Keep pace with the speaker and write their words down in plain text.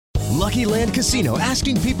Lucky Land Casino,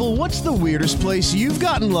 asking people, what's the weirdest place you've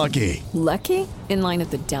gotten lucky? Lucky? In line at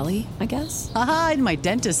the deli, I guess? Aha, in my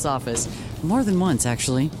dentist's office. More than once,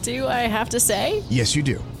 actually. Do I have to say? Yes, you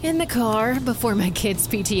do. In the car before my kids'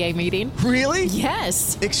 PTA meeting. Really?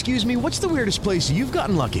 Yes. Excuse me, what's the weirdest place you've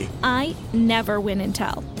gotten lucky? I never win and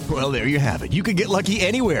tell. Well, there you have it. You can get lucky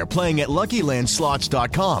anywhere, playing at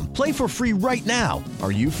LuckyLandSlots.com. Play for free right now.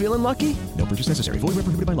 Are you feeling lucky? No purchase necessary. Void where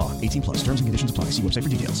prohibited by law. 18 plus. Terms and conditions apply. See website for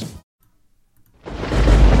details.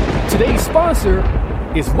 Today's sponsor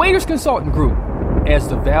is Waiters Consulting Group. As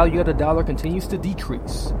the value of the dollar continues to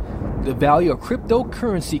decrease, the value of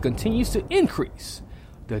cryptocurrency continues to increase.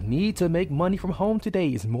 The need to make money from home today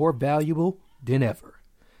is more valuable than ever.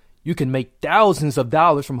 You can make thousands of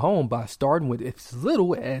dollars from home by starting with as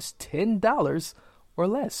little as $10 or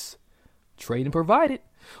less. Trading provided.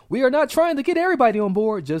 We are not trying to get everybody on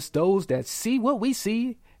board, just those that see what we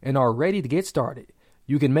see and are ready to get started.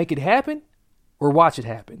 You can make it happen or watch it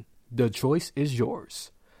happen. The choice is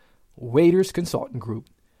yours. Waiters Consulting Group.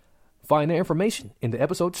 Find their information in the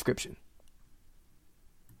episode description.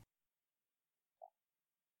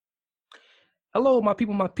 Hello, my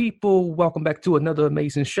people. Welcome back to another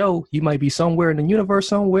amazing show. You might be somewhere in the universe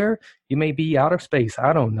somewhere. You may be out of space.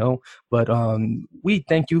 I don't know. But we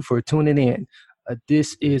thank you for tuning in.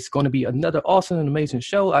 This is going to be another awesome and amazing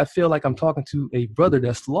show. I feel like I'm talking to a brother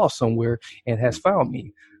that's lost somewhere and has found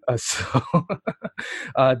me.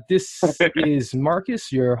 This is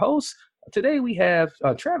Marcus, your host. Today we have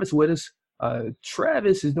Travis with us.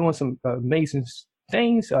 Travis is doing some amazing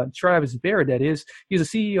things. Travis Barrett, that is. He's a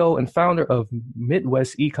CEO and founder of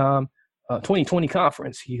Midwest Ecom 2020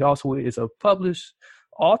 Conference. He also is a published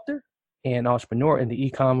author and entrepreneur in the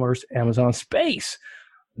e-commerce Amazon space.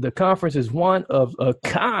 The conference is one of a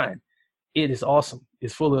kind. It is awesome.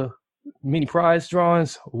 It's full of mini prize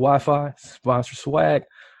drawings, Wi-Fi, sponsor swag,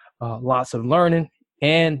 lots of learning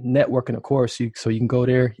and networking, of course. So you can go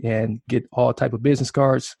there and get all type of business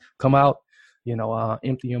cards, come out,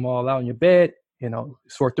 empty them all out in your bed,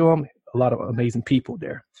 sort through them. A lot of amazing people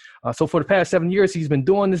there. So for the past 7 years, he's been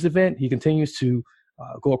doing this event. He continues to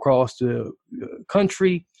go across the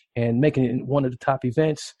country and making it one of the top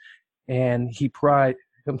events. And he pride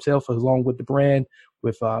himself, along with the brand,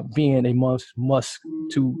 with being a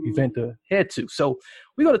must-to event to head to. So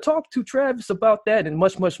we're going to talk to Travis about that and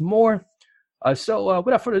much, much more. So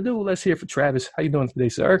without further ado, let's hear from Travis. How you doing today,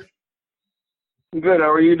 sir? Good.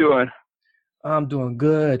 How are you doing? I'm doing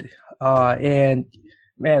good. And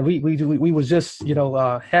man, we was just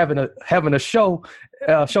having a show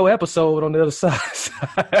episode on the other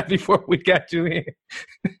side before we got you in.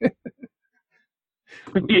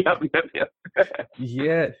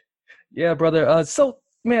 Yep. Yeah, brother. So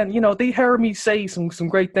man, they heard me say some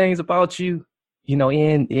great things about you,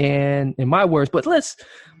 in my words. But let's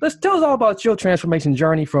tell us all about your transformation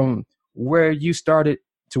journey from where you started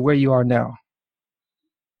to where you are now.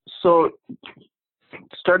 So,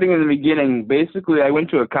 starting in the beginning, basically, I went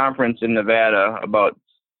to a conference in Nevada about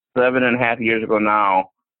 7.5 years ago now.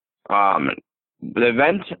 The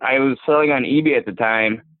event, I was selling on eBay at the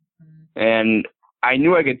time, and I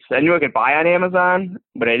knew I could buy on Amazon,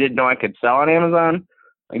 but I didn't know I could sell on Amazon.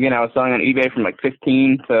 Again, I was selling on eBay from like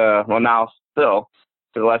 15 to, well, now still,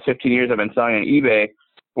 for the last 15 years, I've been selling on eBay.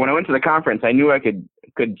 When I went to the conference, I knew I could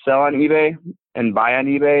sell on eBay and buy on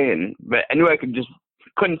eBay, but I knew I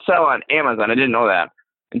couldn't sell on Amazon. I didn't know that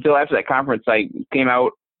until after that conference. I came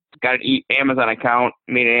out, got an Amazon account,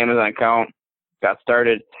 made an Amazon account, got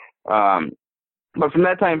started. But from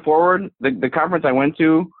that time forward, the conference I went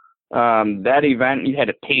to, that event, you had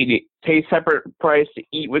to pay separate price to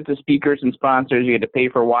eat with the speakers and sponsors. You had to pay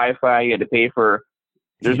for Wi-Fi. You had to pay for.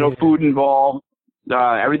 There's no food involved.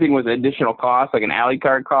 Everything was additional cost, like an alley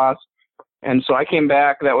card cost. And so I came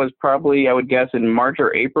back. That was probably, I would guess, in March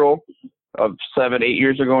or April of 7-8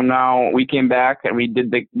 years ago now. We came back and we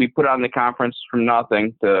put on the conference from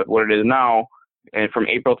nothing to what it is now, and from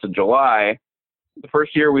April to July. The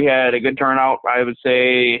first year we had a good turnout. I would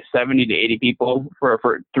say 70 to 80 people for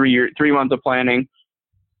 3 months of planning.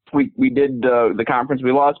 We did the conference.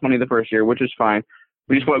 We lost money the first year, which is fine.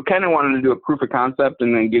 We just kind of wanted to do a proof of concept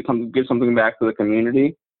and then give something back to the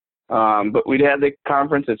community. But we had the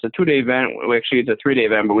conference. It's a 2-day event. Well, actually, it's a 3-day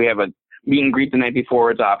event, but we have a meet and greet the night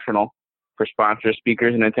before. It's optional for sponsors,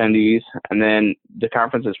 speakers, and attendees. And then the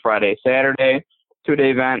conference is Friday, Saturday.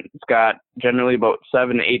 2-day event. It's got generally about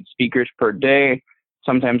 7 to 8 speakers per day.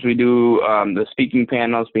 Sometimes we do the speaking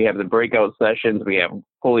panels. We have the breakout sessions. We have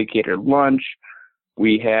fully catered lunch.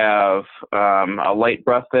 We have a light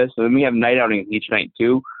breakfast. And then we have night outings each night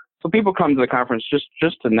too. So people come to the conference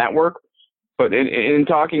just to network. But in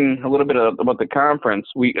talking a little bit about the conference,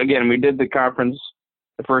 we did the conference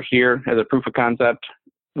the first year as a proof of concept.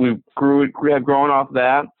 We have grown off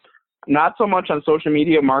that, not so much on social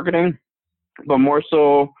media marketing, but more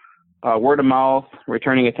so word of mouth,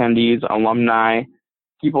 returning attendees, alumni,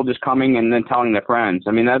 people just coming and then telling their friends.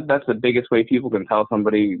 I mean, that's the biggest way people can tell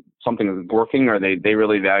somebody something is working or they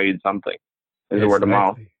really valued something, is the word of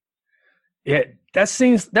mouth. Yeah, that's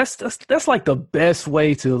like the best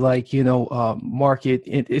way to market.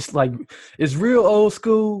 It's like, it's real old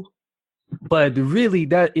school, but really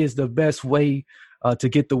that is the best way to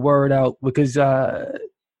get the word out, because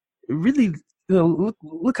really,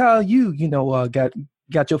 look how you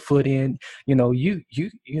got your foot in. You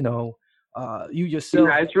yourself.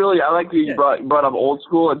 Yeah, it's really, I like you brought up old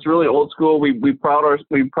school. It's really old school. We pride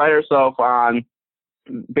ourselves on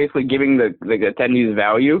basically giving the attendees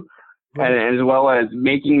value. Right. And as well as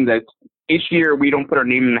making that each year we don't put our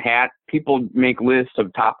name in the hat. People make lists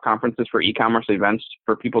of top conferences for e-commerce events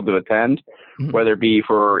for people to attend, mm-hmm. whether it be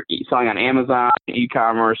for selling on Amazon,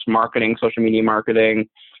 e-commerce, marketing, social media marketing,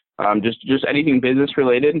 just anything business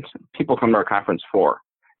related. People come to our conference for,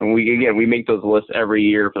 and we make those lists every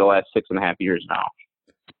year for the last 6.5 years now.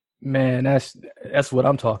 Man, that's what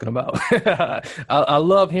I'm talking about. I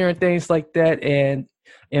love hearing things like that,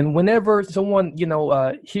 and whenever someone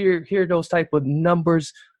hear those type of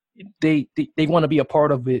numbers, they want to be a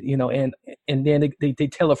part of it, and then they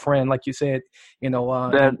tell a friend, like you said,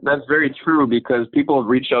 that's very true, because people have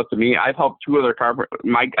reached out to me. I've helped two other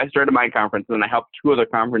I started my conference, and I helped two other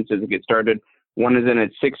conferences get started. One is in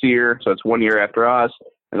its 6th year, so it's 1 year after us,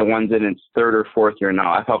 and the one's in its 3rd or 4th year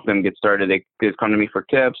now. I've helped them get started. They just come to me for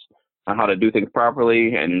tips on how to do things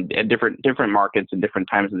properly, and at different markets and different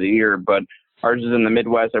times of the year. But ours is in the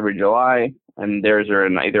Midwest every July, and theirs are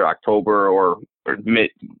in either October or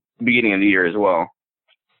beginning of the year as well.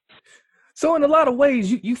 So in a lot of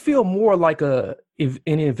ways, you feel more like an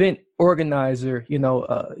event organizer.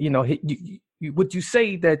 Would you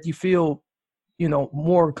say that you feel,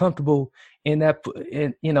 more comfortable in that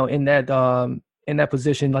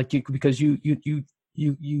position, because you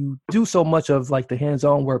do so much of like the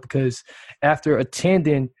hands-on work, because after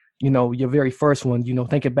attending, your very first one,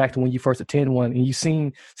 thinking back to when you first attended one, and you've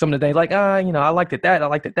seen some of the things like, I liked it that, I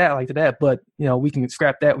liked it that, I liked it that, but, we can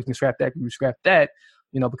scrap that,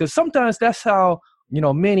 because sometimes that's how,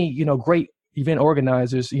 many, great event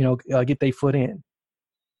organizers, get their foot in.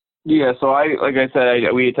 Yeah, so I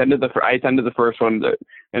attended the first one,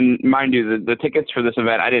 and mind you, the tickets for this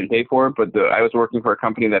event I didn't pay for it, but I was working for a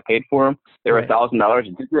company that paid for them. They were $1,000 a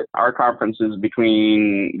ticket. Our conference is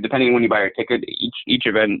depending on when you buy your ticket, each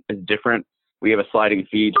event is different. We have a sliding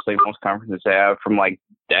fee, just like most conferences have, from like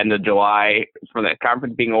the end of July, from the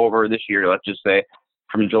conference being over this year. Let's just say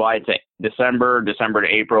from July to December to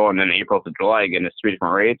April, and then April to July again. It's 3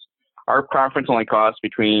 different rates. Our conference only costs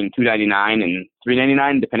between $299 and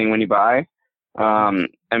 $399, depending when you buy. And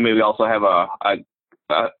we also have a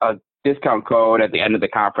discount code at the end of the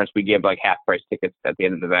conference. We give like half price tickets at the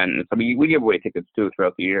end of the event. And so we give away tickets too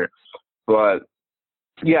throughout the year. But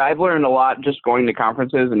yeah, I've learned a lot just going to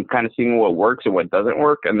conferences and kind of seeing what works and what doesn't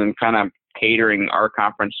work, and then kind of catering our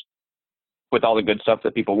conference with all the good stuff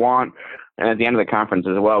that people want. And at the end of the conference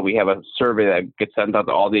as well, we have a survey that gets sent out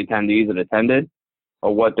to all the attendees that attended,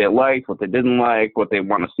 or what they liked, what they didn't like, what they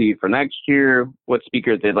want to see for next year, what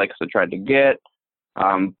speakers they'd like us to try to get.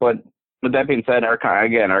 But with that being said, our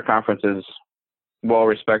conference is well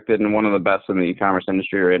respected and one of the best in the e-commerce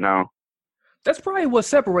industry right now. That's probably what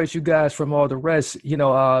separates you guys from all the rest,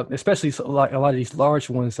 especially a lot of these large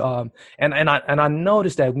ones. And I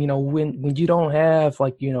noticed that, when you don't have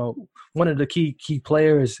one of the key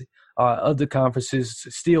players of the conferences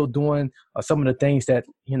still doing some of the things that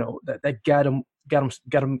that got them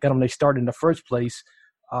they started in the first place,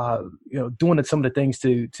 doing some of the things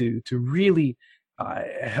to really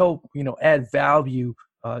help add value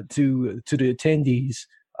to the attendees.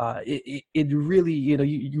 It really,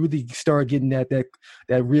 you really start getting that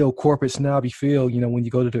real corporate snobby feel, when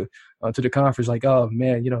you go to the conference, like, oh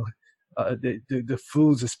man, the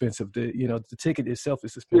food's expensive, the ticket itself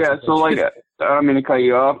is expensive. Yeah, so I don't mean to cut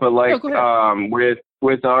you off, but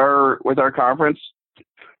with our conference,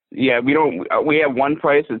 yeah, we have one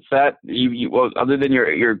price that's set. Well, other than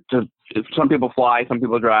some people fly, some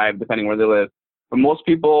people drive, depending where they live, but most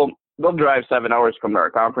people, they'll drive 7 hours to come to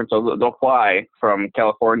our conference. So they'll fly from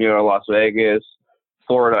California or Las Vegas,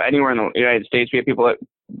 Florida, anywhere in the United States. We have people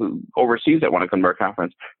overseas that want to come to our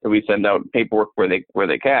conference, that we send out paperwork where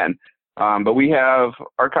they can. But we have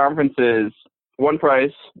our conferences, one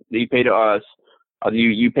price that you pay to us.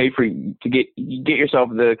 You pay to get yourself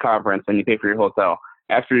to the conference, and you pay for your hotel.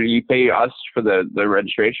 after you pay us for the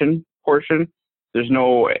registration portion, there's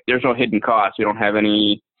no hidden costs. You don't have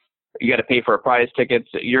any. You got to pay for our prize tickets.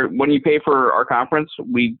 When you pay for our conference,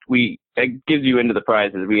 it gives you into the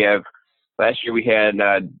prizes. Last year we had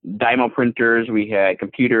Dymo printers, we had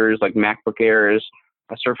computers like MacBook Airs,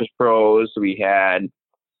 Surface Pros, we had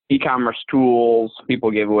e-commerce tools. People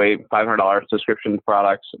gave away $500 subscription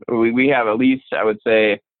products. We have at least, I would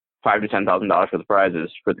say, $5,000 to $10,000 for the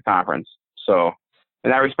prizes for the conference. So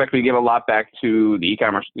in that respect, we give a lot back to the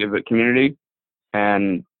e-commerce community,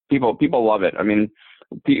 and people love it. I mean,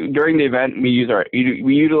 during the event, we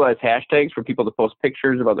utilize hashtags for people to post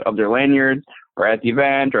pictures of their lanyards, or at the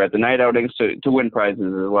event, or at the night outings to win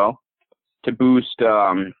prizes as well. To boost,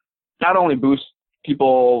 not only boost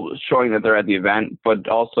people showing that they're at the event, but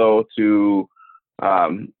also to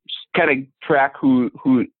kind of track who's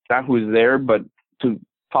there, but to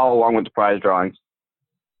follow along with the prize drawings.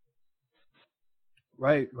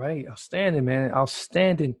 Right. Outstanding, man.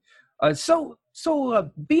 Outstanding. So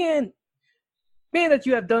being that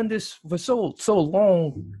you have done this for so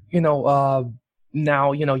long,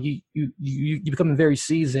 now you becoming very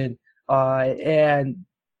seasoned, and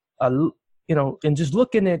just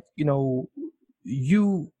looking at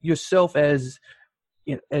you yourself as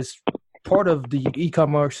part of the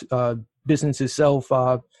e-commerce business itself,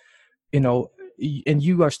 and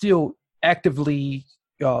you are still actively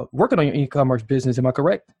working on your e-commerce business. Am I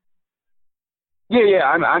correct? Yeah.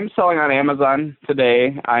 I'm selling on Amazon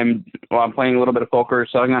today. I'm playing a little bit of poker,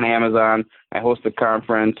 selling on Amazon. I host a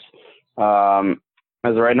conference. As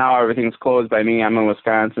of right now, everything's closed by me. I'm in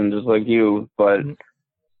Wisconsin, just like you, but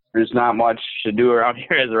there's not much to do around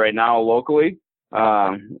here as of right now locally.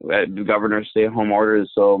 The governor's stay-at-home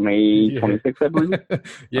orders, so May 26th, I believe. May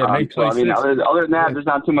 26th. So, I mean, other than that, there's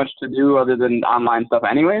not too much to do other than online stuff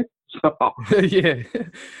anyway. So.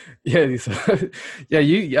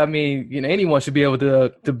 Anyone should be able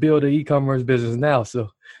to build an e-commerce business now. So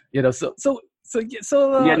now's the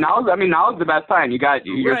best time.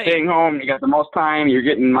 You're staying home. You got the most time. You're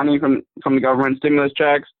getting money from the government stimulus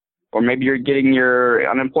checks, or maybe you're getting your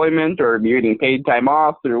unemployment, or you're getting paid time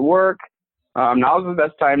off through work. Now's the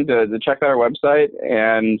best time to check out our website,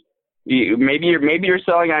 and maybe you're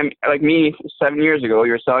selling on, like me 7 years ago,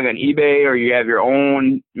 you're selling on eBay, or you have your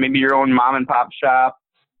own mom and pop shop,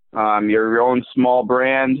 your own small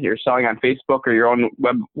brand. You're selling on Facebook or your own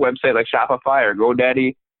website like Shopify or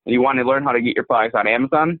GoDaddy, and you want to learn how to get your products on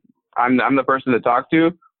Amazon. I'm the person to talk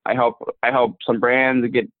to. I help some brands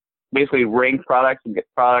get basically ranked products and get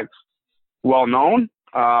products well known.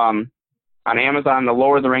 On Amazon, the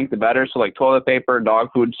lower the rank, the better. So like toilet paper, dog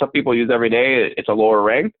food, stuff people use every day, it's a lower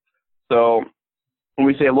rank. So when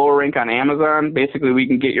we say lower rank on Amazon, basically we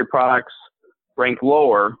can get your products ranked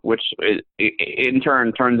lower, which in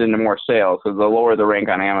turn turns into more sales. So the lower the rank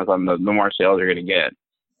on Amazon, the more sales you're going to get.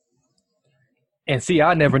 And see,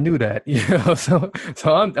 I never knew that, so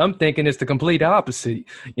I'm thinking it's the complete opposite,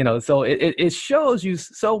 so it shows you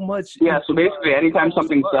so much. Yeah. So basically anytime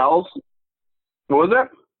something sells, what was that?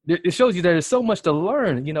 It shows you that there's so much to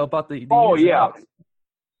learn, about the yeah,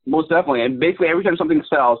 most definitely. And basically every time something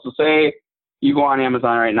sells, so say you go on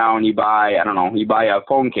Amazon right now and you buy a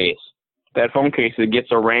phone case. That phone case, it gets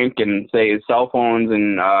a rank in, say, cell phones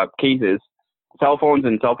and cell phones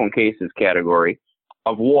cases category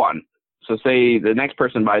of 1. So say the next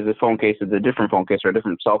person buys this phone case, it's a different phone case or a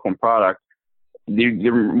different cell phone product. The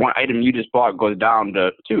one item you just bought goes down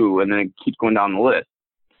to 2, and then it keeps going down the list.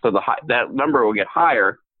 So that number will get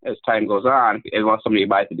higher as time goes on, unless somebody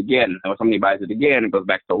buys it again. And when somebody buys it again, it goes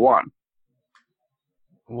back to 1.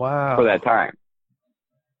 Wow. For that time.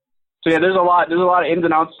 So yeah, there's a lot of ins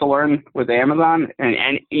and outs to learn with Amazon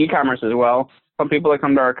and e-commerce as well. Some people that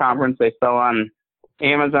come to our conference, they sell on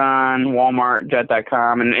Amazon, Walmart,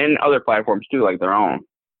 Jet.com, and other platforms too, like their own.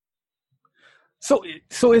 So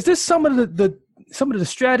is this some of the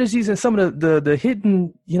strategies and some of the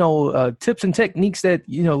hidden, tips and techniques that,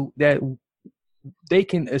 that they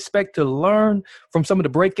can expect to learn from some of the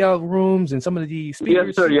breakout rooms and some of the speakers?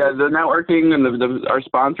 Yes, sir. Yeah, the networking and our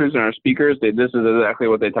sponsors and our speakers, this is exactly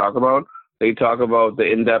what they talk about. They talk about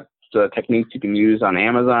the in-depth techniques you can use on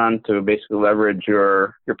Amazon to basically leverage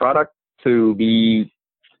your product to be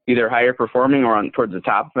either higher performing or towards the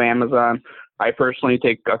top of Amazon. I personally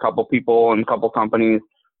take a couple people and a couple companies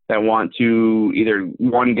that want to either,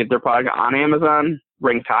 one, get their product on Amazon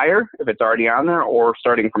ranked higher if it's already on there, or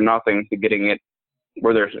starting from nothing to getting it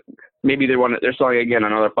where they're selling again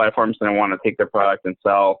on other platforms and they want to take their product and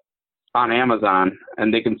sell on Amazon,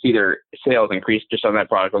 and they can see their sales increase just on that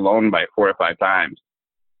product alone by 4 to 5 times.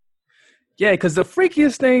 Yeah, because the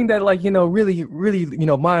freakiest thing that, like, really, really,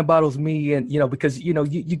 mind boggles me, and, because, you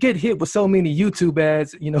get hit with so many YouTube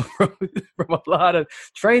ads, from a lot of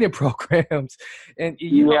training programs. And,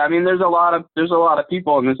 I mean, there's a lot of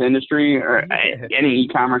people in this industry, or any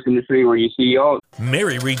e-commerce industry, where you see,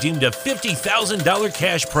 Mary redeemed a $50,000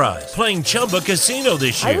 cash prize playing Chumba Casino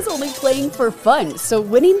this year. I was only playing for fun, so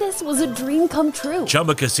winning this was a dream come true.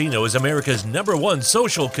 Chumba Casino is America's #1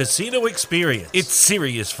 social casino experience. It's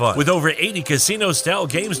serious fun. With over 80 casino-style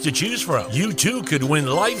games to choose from, you too could win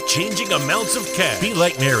life-changing amounts of cash. Be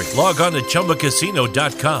like Mary. Log on to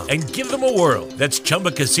ChumbaCasino.com and give them a whirl. That's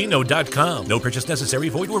ChumbaCasino.com. No purchase necessary.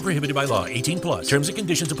 Void where prohibited by law. 18+. Terms and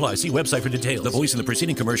conditions apply. See website for details. The voice in the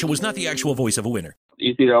preceding commercial was not the actual voice of a winner.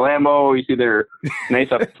 You see their Lambo, you see their nice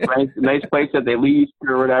place that they leased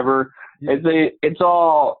or whatever. It's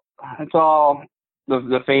all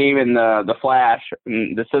the fame and the flash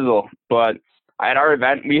and the sizzle. But at our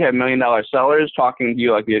event, we have $1 million sellers talking to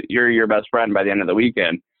you like you're your best friend by the end of the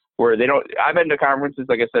weekend. Where they don't. I've been to conferences,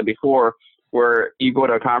 like I said before, where you go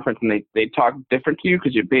to a conference and they talk different to you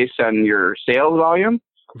because you're based on your sales volume.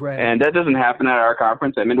 Right. And that doesn't happen at our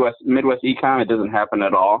conference at Midwest Ecom. It doesn't happen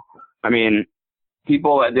at all. I mean,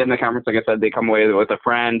 people at the end of the conference, like I said, they come away with a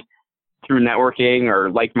friend through networking or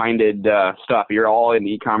like-minded stuff. You're all in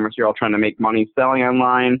e-commerce. You're all trying to make money selling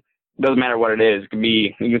online. It doesn't matter what it is.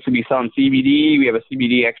 You can be selling CBD. We have a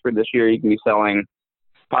CBD expert this year. You can be selling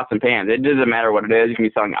pots and pans. It doesn't matter what it is. You can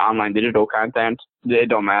be selling online digital content. It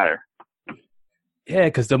don't matter. Yeah,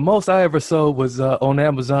 because the most I ever sold was on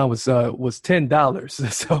Amazon was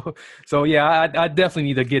 $10. So yeah, I definitely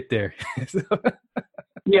need to get there.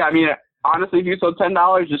 Yeah, I mean, honestly, if you sold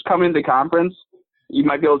 $10, just come into the conference, you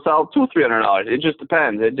might be able to sell $200-$300. It just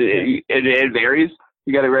depends. It varies.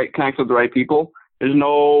 You got to connect with the right people. There's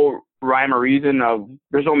no rhyme or reason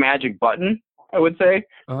there's no magic button, I would say.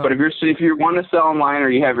 Uh-huh. But if you want to sell online, or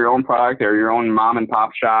you have your own product, or your own mom and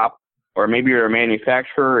pop shop, or maybe you're a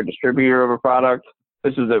manufacturer or distributor of a product,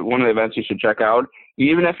 this is one of the events you should check out.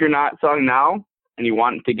 Even if you're not selling now and you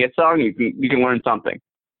want to get selling, you can learn something.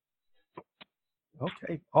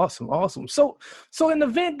 Okay, awesome. So in the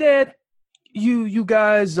event that you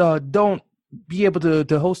guys don't be able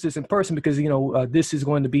to host this in person, because this is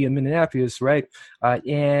going to be in Minneapolis, right?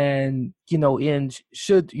 And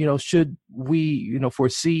should we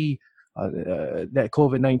foresee that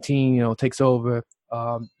COVID-19 takes over,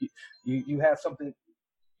 you have something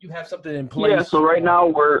in place. Yeah. So right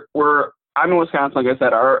now I'm in Wisconsin. Like I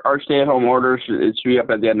said, our stay-at-home order should be up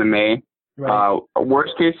at the end of May. Right.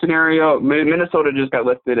 Worst case scenario, Minnesota just got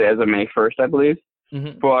lifted as of May 1st, I believe.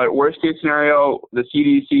 Mm-hmm. But worst case scenario, the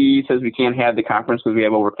CDC says we can't have the conference because we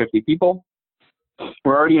have over 50 people.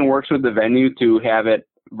 We're already in works with the venue to have it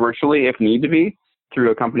virtually if need to be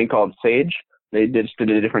through a company called Sage. They did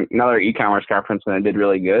another e-commerce conference, and they did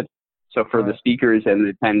really good. So for the speakers and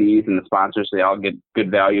the attendees and the sponsors, they all get good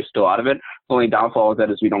value still out of it. The only downfall with that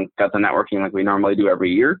is we don't get the networking like we normally do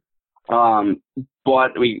every year.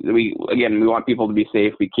 But we want people to be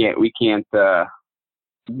safe. We can't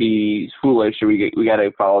be foolish. We got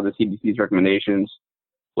to follow the CDC's recommendations,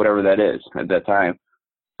 whatever that is at that time.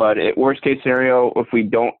 But worst case scenario, if we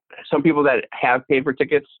don't, some people that have paid for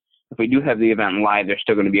tickets, if we do have the event live, they're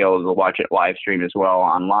still going to be able to watch it live stream as well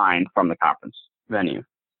online from the conference venue.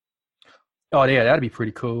 Oh yeah, that'd be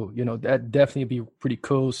pretty cool. That definitely be pretty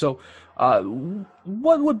cool. So,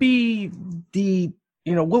 what would be the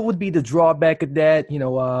drawback of that?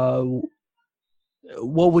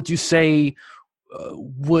 What would you say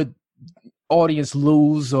would audience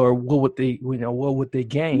lose, or what would they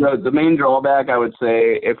gain? The main drawback, I would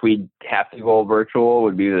say, if we have to go virtual,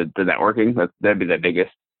 would be the networking. That'd be the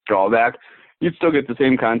biggest drawback. You'd still get the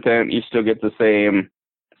same content. You still get the same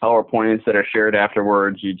PowerPoints that are shared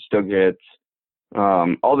afterwards. You'd still get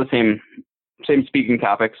all the same speaking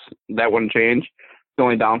topics. That wouldn't change. The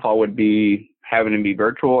only downfall would be having to be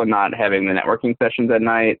virtual and not having the networking sessions at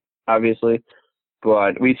night, obviously.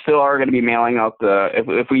 But we still are going to be mailing out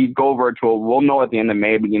if we go virtual, we'll know at the end of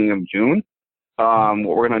May, beginning of June,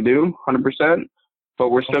 what we're going to do, 100%. But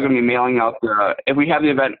we're still going to be mailing out if we have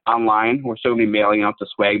the event online, we're still going to be mailing out the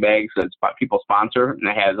swag bags that people sponsor, and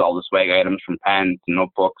it has all the swag items from pens to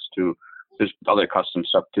notebooks to just other custom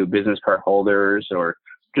stuff to business card holders, or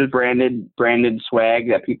just branded swag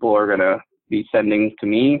that people are going to be sending to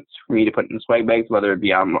me for me to put in the swag bags, whether it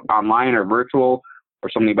be online or virtual, or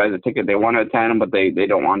somebody buys a ticket, they want to attend, but they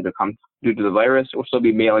don't want to come due to the virus. We'll still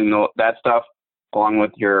be mailing that stuff along with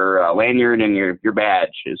your lanyard and your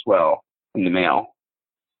badge as well in the mail.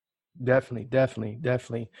 Definitely.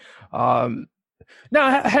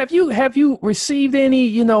 Now, have you received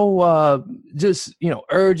any, just,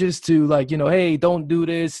 urges to like, hey, don't do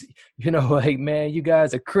this, hey man, you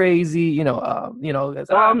guys are crazy, No,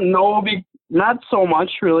 not so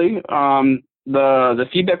much really. The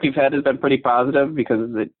feedback we've had has been pretty positive because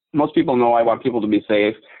most people know I want people to be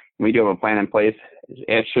safe. We do have a plan in place.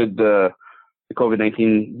 Should the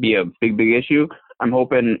COVID-19 be a big issue, I'm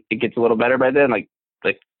hoping it gets a little better by then, like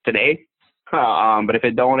today. But if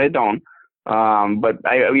it don't, it don't. But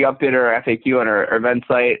we updated our FAQ on our event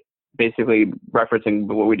site, basically referencing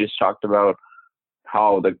what we just talked about,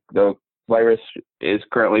 how the virus is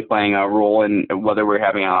currently playing a role in whether we're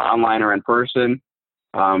having it online or in person.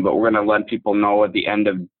 But we're going to let people know at the end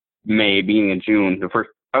of May, beginning of June,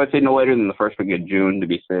 I would say no later than the first week of June to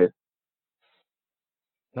be safe.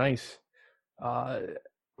 Nice.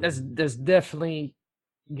 That's definitely,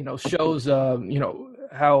 shows,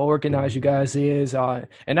 how organized you guys is.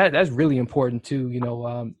 And that's really important too.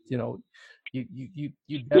 I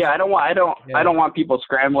don't want people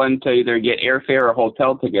scrambling to either get airfare or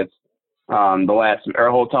hotel tickets, or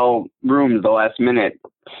hotel rooms the last minute.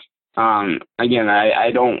 Again,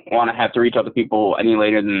 I don't want to have to reach out to people any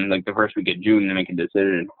later than like the first week of June to make a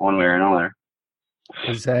decision one way or another.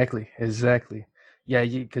 Exactly. Yeah,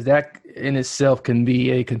 because that in itself can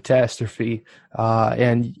be a catastrophe,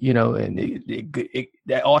 and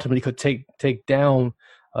that ultimately could take down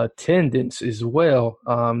attendance as well.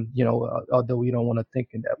 Although we don't want to think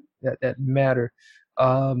in that matter.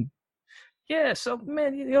 Yeah, so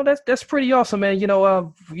man, that's pretty awesome, man. We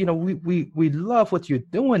love what you're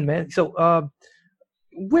doing, man. So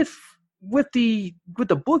with the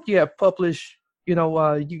book you have published,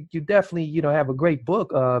 you definitely have a great book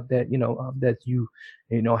that you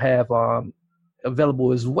have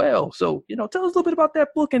available as well. So tell us a little bit about that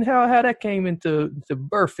book and how that came into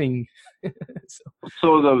birthing.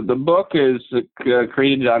 So the book is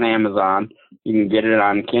created on Amazon. You can get it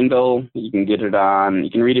on Kindle. You can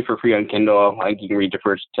read it for free on Kindle. Like you can read the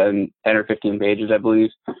first 10 or 15 pages, I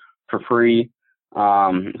believe, for free.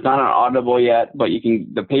 It's not on Audible yet, but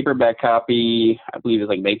the paperback copy, I believe, is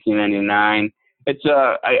like $19.99. It's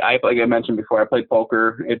like I mentioned before, I play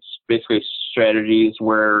poker. It's basically strategies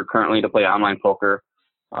where currently to play online poker.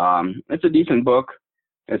 It's a decent book.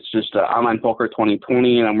 It's just Online Poker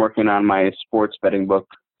 2020, and I'm working on my sports betting book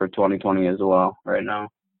for 2020 as well right now.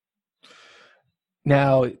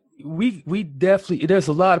 Now, we definitely, there's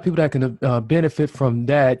a lot of people that can benefit from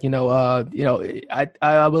that.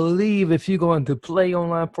 I believe if you're going to play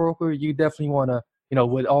online poker, you definitely want to,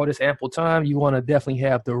 with all this ample time, you want to definitely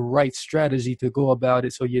have the right strategy to go about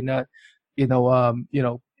it, so you're not,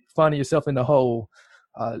 finding yourself in the hole.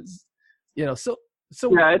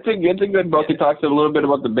 So yeah, it's a good book. It talks a little bit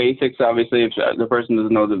about the basics. Obviously, if the person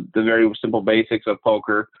doesn't know the very simple basics of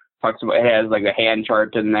poker, it has like a hand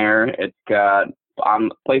chart in there. It's got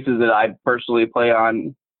places that I personally play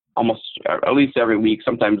on almost at least every week,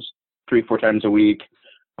 sometimes 3-4 times a week,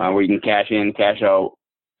 where you can cash in, cash out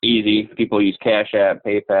easy. People use Cash App,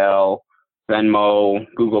 PayPal, Venmo,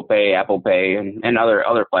 Google Pay, Apple Pay, and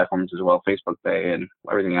other platforms as well, Facebook Pay and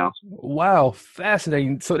everything else. Wow,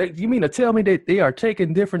 fascinating. So you mean to tell me that they are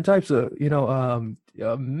taking different types of,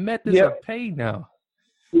 methods of pay now?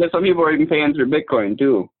 Yeah, some people are even paying through Bitcoin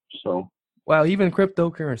too. So wow, even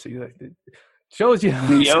cryptocurrency. Shows you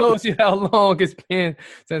how long it's been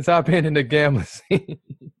since I've been in the gambling scene.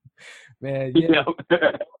 Man, yeah.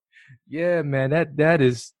 Yeah, man, that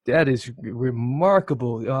is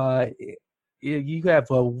remarkable. You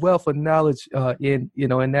have a wealth of knowledge in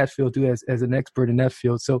that field too, as an expert in that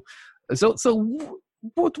field. So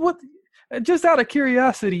what just out of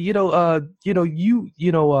curiosity, you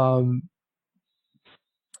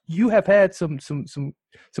have had some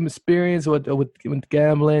experience with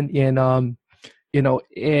gambling, and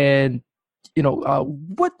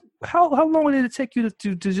how long did it take you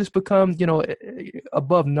to just become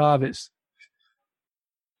above novice?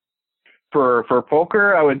 For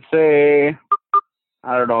poker, I would say,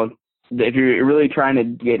 I don't know, if you're really trying to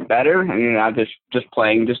get better and you're not just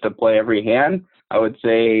playing just to play every hand, I would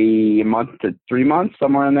say a month to 3 months,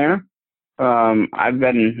 somewhere in there. I've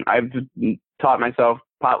taught myself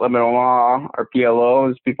pot limit law, or PLO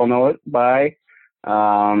as people know it by,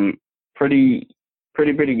 pretty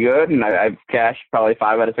good, and I've cashed probably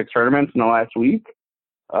 5 out of 6 tournaments in the last week.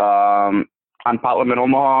 On Pot Limit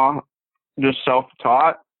Omaha, just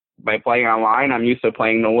self-taught by playing online. I'm used to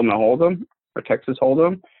playing No Limit Hold'em or Texas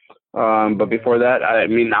Hold'em, but before that,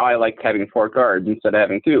 now I like having 4 cards instead of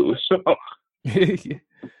having 2. So,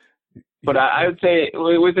 but I would say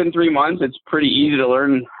within 3 months, it's pretty easy to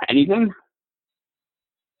learn anything.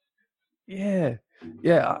 Yeah.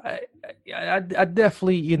 Yeah, I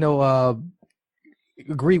definitely,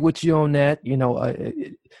 agree with you on that.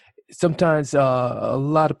 Sometimes a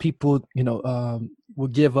lot of people, will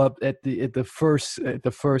give up at the first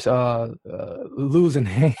losing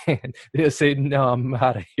hand. They'll say, "No, I'm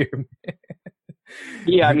out of here, man."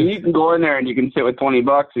 Yeah, I mean, you can go in there and you can sit with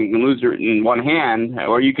 $20 and you can lose it in one hand,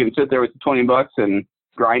 or you can sit there with the $20 and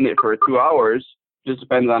grind it for 2 hours. Just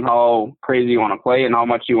depends on how crazy you want to play and how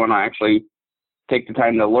much you want to actually take the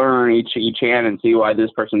time to learn each hand and see why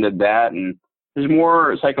this person did that. And there's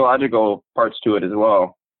more psychological parts to it as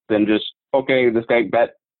well than just, okay, this guy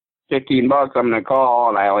bet $15, I'm going to call,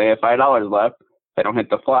 and I only have $5 left. If I don't hit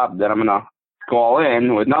the flop, then I'm going to go all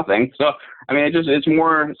in with nothing. So, I mean, it's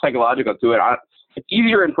more psychological to it. It's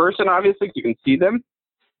easier in person, obviously, because you can see them.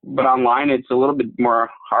 But online, it's a little bit more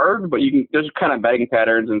hard, but there's kind of betting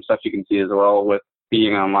patterns and stuff you can see as well with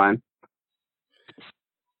being online.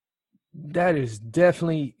 That is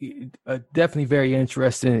definitely very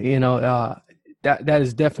interesting. That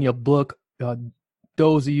is definitely a book.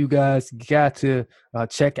 Those of you guys got to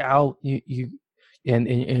check out. You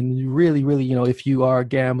really, if you are a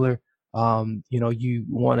gambler, you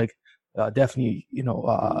want to definitely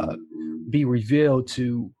be revealed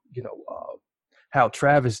to how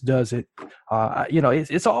Travis does it.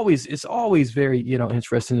 It's always very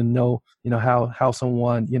interesting to know how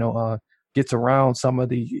someone gets around some of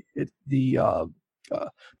the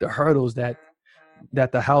hurdles that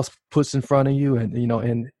the house puts in front of you, and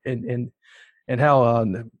how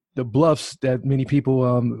the bluffs that many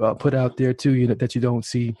people put out there too, that you don't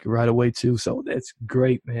see right away too. So that's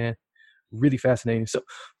great, man. Really fascinating.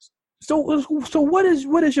 So what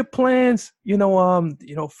is your plans?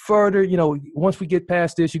 Further. Once we get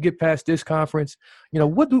past this, you get past this conference.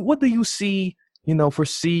 What do you see?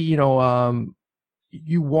 Foresee.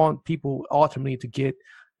 You want people ultimately to get.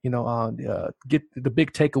 Get the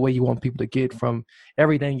big takeaway you want people to get from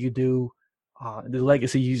everything you do. The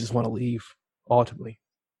legacy you just want to leave ultimately.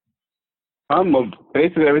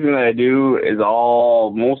 Basically everything that I do is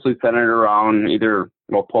all mostly centered around either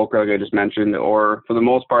poker, like I just mentioned, or for the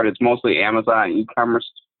most part, it's mostly Amazon e-commerce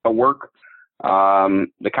work.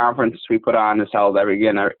 The conference we put on is held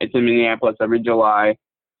it's in Minneapolis every July.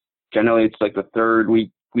 Generally, it's like the third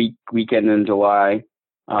weekend in July.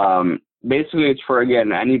 Basically, it's for,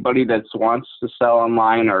 again, anybody that wants to sell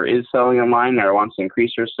online or is selling online or wants to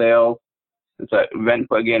increase their sales. It's an event,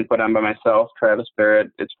 again, put on by myself, Travis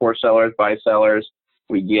Barrett. It's for sellers, by sellers.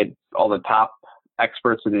 We get all the top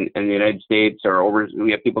experts in the United States,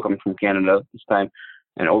 we have people coming from Canada this time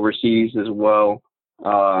and overseas as well.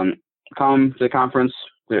 Come to the conference.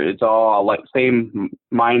 It's all like same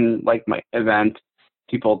mind, like my event.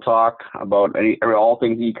 People talk about all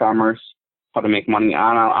things e-commerce, how to make money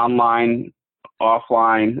online,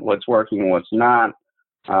 offline, what's working, what's not.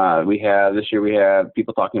 This year we have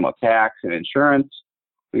people talking about tax and insurance.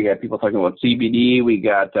 We got people talking about CBD. We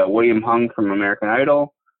got William Hung from American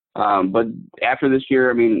Idol. But after this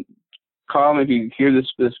year, come if you hear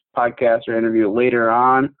this podcast or interview later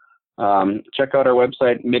on. Check out our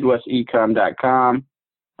website, MidwestEcom.com.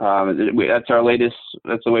 That's our latest.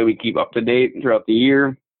 That's the way we keep up to date throughout the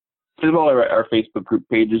year. As well as our Facebook group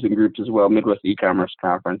pages and groups as well. Midwest E-commerce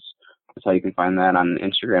Conference. That's how you can find that on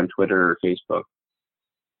Instagram, Twitter, or Facebook.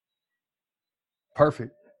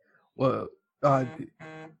 Perfect. Well,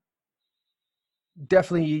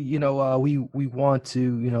 definitely, we want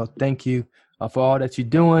to, thank you for all that you're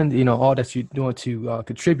doing, all that you're doing to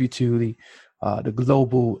contribute to the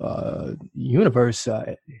global universe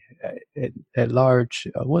at large.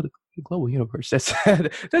 What global universe? Does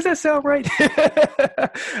that sound right?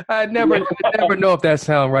 I never know if that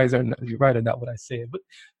sounds right or not what I said, but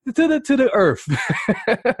to the earth,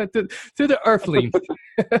 to the earthlings.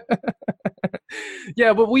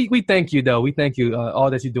 Yeah, but we thank you though. We thank you all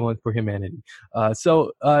that you're doing for humanity.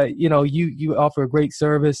 So you offer a great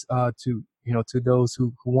service to those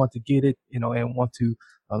who want to get it, and want to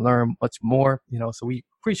learn much more. So we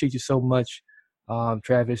appreciate you so much,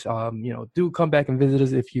 Travis. Do come back and visit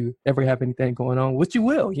us if you ever have anything going on, which you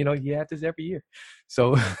will. You have this every year.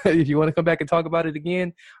 So if you want to come back and talk about it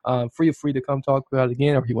again, feel free to come talk about it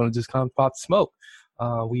again, or if you want to just come pop smoke,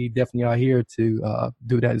 we definitely are here to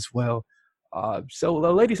do that as well. So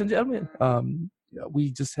ladies and gentlemen,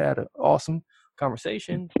 we just had an awesome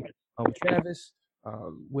conversation with Travis,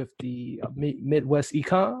 with the Midwest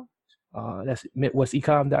Ecom. That's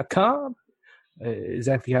MidwestEcom.com.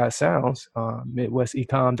 Exactly how it sounds.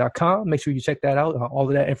 MidwestEcom.com. Make sure you check that out. All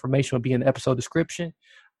of that information will be in the episode description.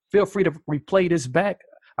 Feel free to replay this back.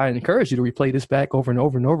 I encourage you to replay this back over and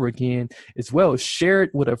over and over again, as well as share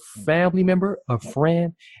it with a family member, a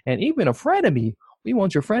friend, and even a frenemy We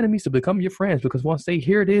want your frenemies to become your friends, because once they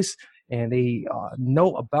hear this and they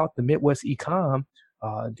know about the Midwest Ecom,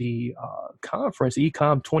 the conference,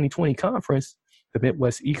 Ecom 2020 conference, the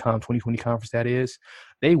Midwest Ecom 2020 conference, that is,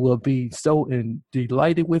 they will be so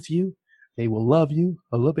delighted with you. They will love you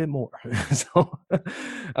a little bit more.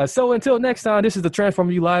 So until next time, this is the Transform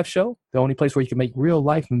You Live show, the only place where you can make real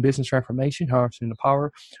life and business transformation, harnessing the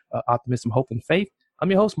power, optimism, hope, and faith. I'm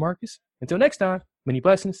your host, Marcus. Until next time, many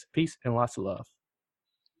blessings, peace, and lots of love.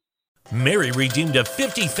 Mary redeemed a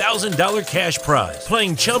 $50,000 cash prize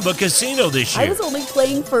playing Chumba Casino this year. I was only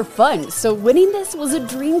playing for fun, so winning this was a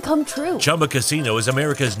dream come true. Chumba Casino is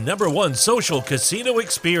America's #1 social casino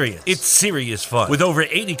experience. It's serious fun. With over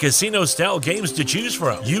 80 casino-style games to choose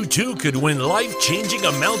from, you too could win life-changing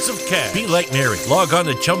amounts of cash. Be like Mary. Log on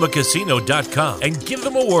to ChumbaCasino.com and give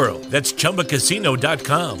them a whirl. That's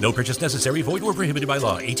ChumbaCasino.com. No purchase necessary. Void where prohibited by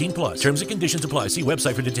law. 18+. Terms and conditions apply. See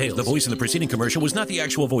website for details. The voice in the preceding commercial was not the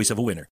actual voice of a winner.